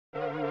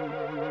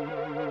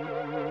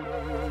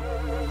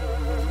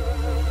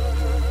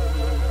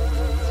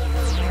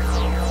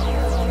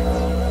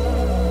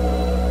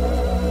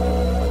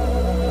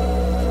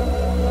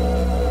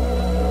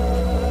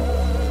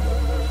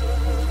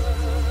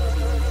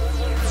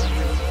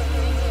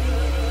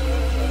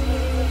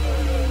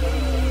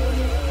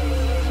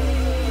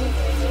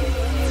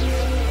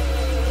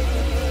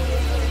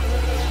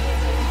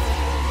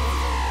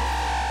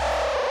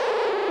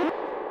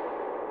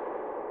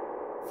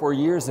For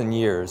years and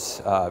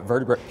years,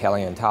 vertebrate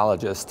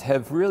paleontologists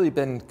have really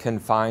been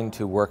confined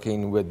to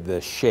working with the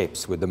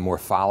shapes, with the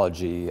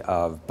morphology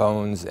of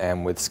bones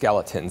and with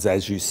skeletons,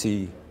 as you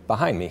see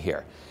behind me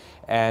here.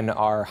 And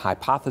our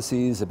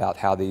hypotheses about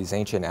how these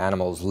ancient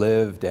animals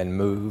lived and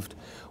moved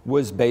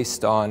was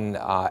based on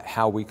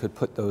how we could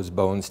put those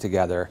bones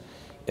together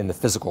in the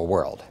physical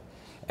world.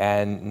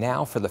 And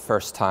now, for the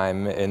first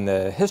time in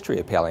the history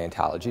of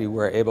paleontology,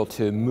 we're able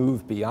to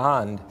move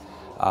beyond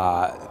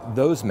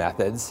those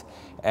methods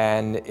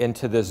and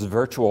into this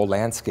virtual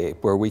landscape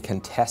where we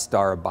can test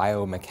our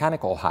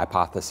biomechanical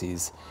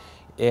hypotheses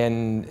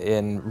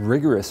in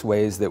rigorous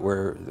ways that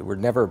were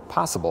never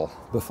possible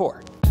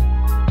before.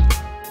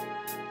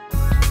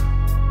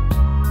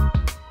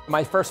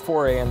 My first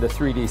foray into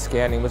 3D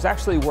scanning was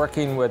actually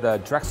working with a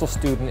Drexel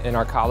student in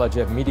our College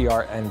of Media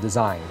Art and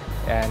Design.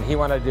 And he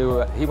wanted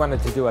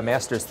to do a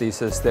master's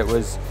thesis that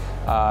was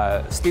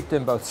steeped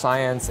in both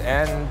science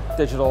and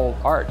digital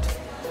art.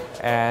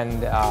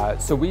 And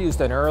so we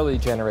used an early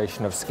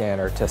generation of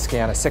scanner to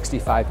scan a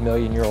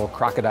 65-million-year-old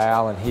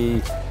crocodile, and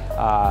he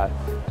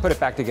put it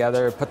back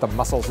together, put the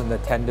muscles and the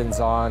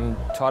tendons on,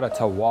 taught it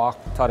to walk,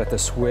 taught it to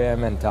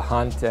swim and to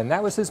hunt, and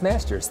that was his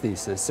master's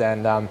thesis.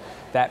 And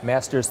that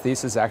master's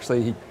thesis,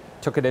 actually, he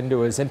took it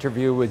into his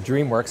interview with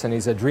DreamWorks, and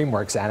he's a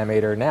DreamWorks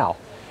animator now.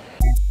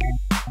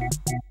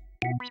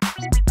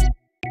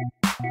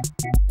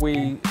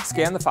 We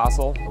scan the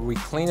fossil, we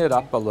clean it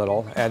up a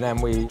little, and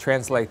then we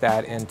translate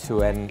that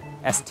into an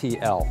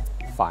STL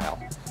file.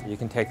 You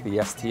can take the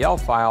STL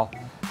file,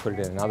 put it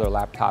in another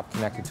laptop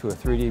connected to a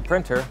 3D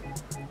printer,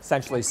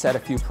 essentially set a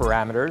few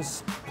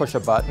parameters, push a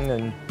button,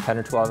 and 10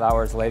 or 12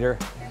 hours later,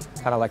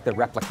 kind of like the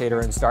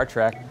replicator in Star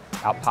Trek,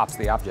 out pops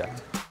the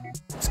object.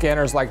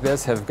 Scanners like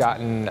this have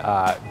gotten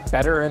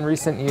better in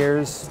recent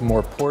years,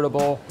 more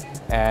portable,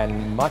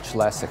 and much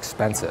less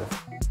expensive.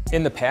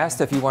 In the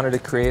past, if you wanted to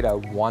create a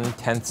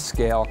 1/10th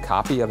scale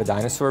copy of a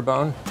dinosaur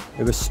bone,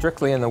 it was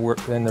strictly in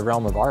the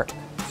realm of art.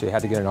 So you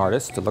had to get an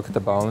artist to look at the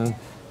bone,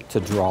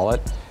 to draw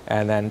it,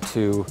 and then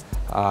to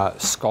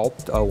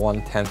sculpt a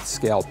 1/10th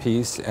scale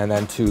piece, and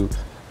then to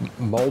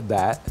mold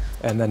that,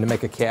 and then to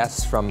make a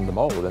cast from the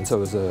mold. And so it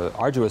was an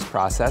arduous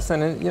process,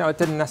 and it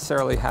didn't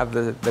necessarily have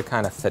the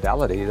kind of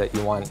fidelity that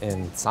you want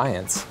in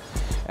science.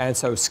 And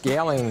so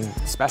scaling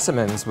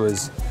specimens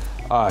was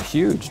a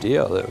huge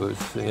deal. It was,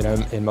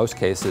 in most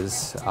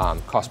cases,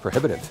 cost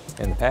prohibitive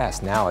in the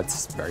past. Now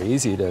it's very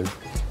easy to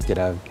get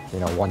a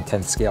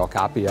 1/10th scale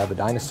copy of a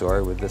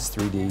dinosaur with this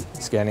 3D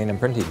scanning and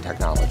printing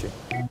technology.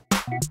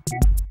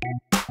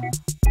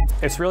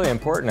 It's really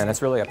important, and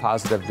it's really a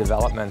positive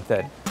development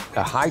that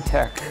a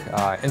high-tech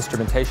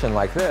instrumentation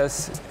like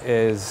this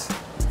is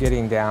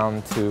getting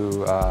down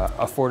to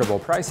affordable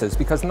prices,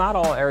 because not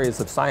all areas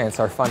of science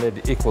are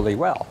funded equally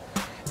well.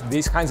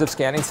 These kinds of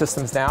scanning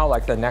systems now,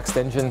 like the Next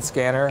Engine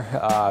scanner,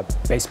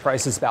 base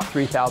price is about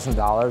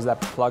 $3,000. That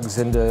plugs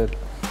into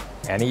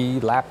any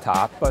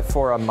laptop, but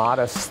for a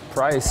modest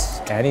price,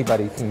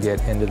 anybody can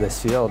get into this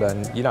field.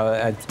 And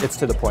it's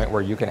to the point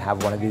where you can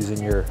have one of these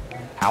in your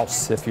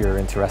house if you're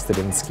interested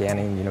in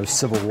scanning,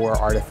 Civil War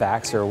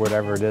artifacts or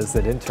whatever it is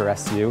that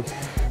interests you.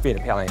 Being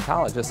a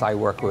paleontologist, I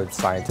work with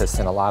scientists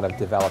in a lot of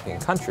developing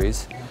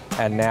countries,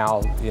 and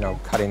now,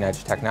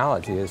 cutting-edge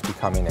technology is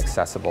becoming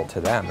accessible to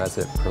them as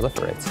it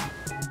proliferates.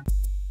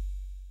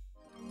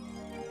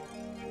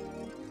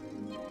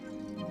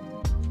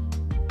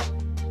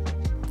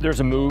 There's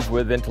a move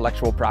with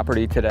intellectual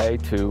property today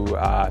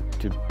to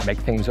make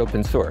things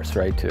open source,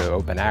 right? To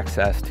open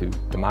access, to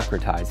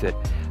democratize it.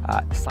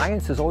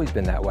 Science has always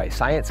been that way.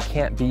 Science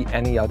can't be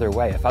any other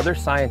way. If other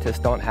scientists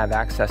don't have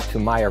access to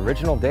my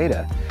original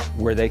data,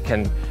 where they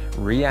can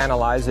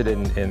reanalyze it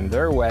in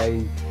their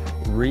way,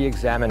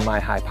 re-examine my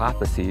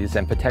hypotheses,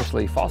 and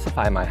potentially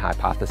falsify my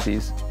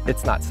hypotheses,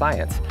 it's not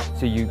science.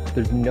 So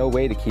there's no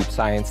way to keep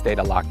science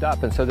data locked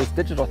up. And so this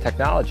digital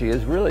technology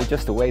is really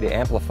just a way to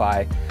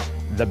amplify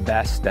the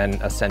best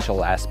and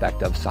essential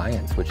aspect of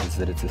science, which is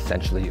that it's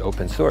essentially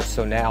open source.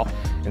 So now,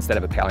 instead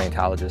of a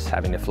paleontologist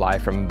having to fly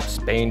from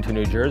Spain to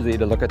New Jersey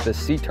to look at this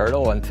sea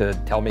turtle and to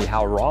tell me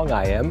how wrong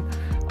I am,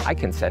 I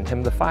can send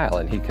him the file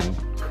and he can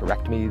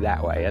correct me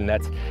that way. And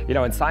that's,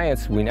 in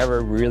science, we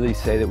never really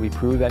say that we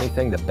prove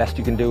anything. The best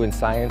you can do in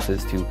science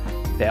is to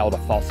fail to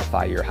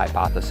falsify your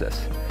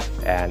hypothesis.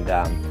 And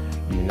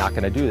you're not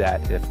going to do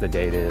that if the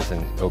data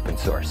isn't open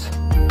source.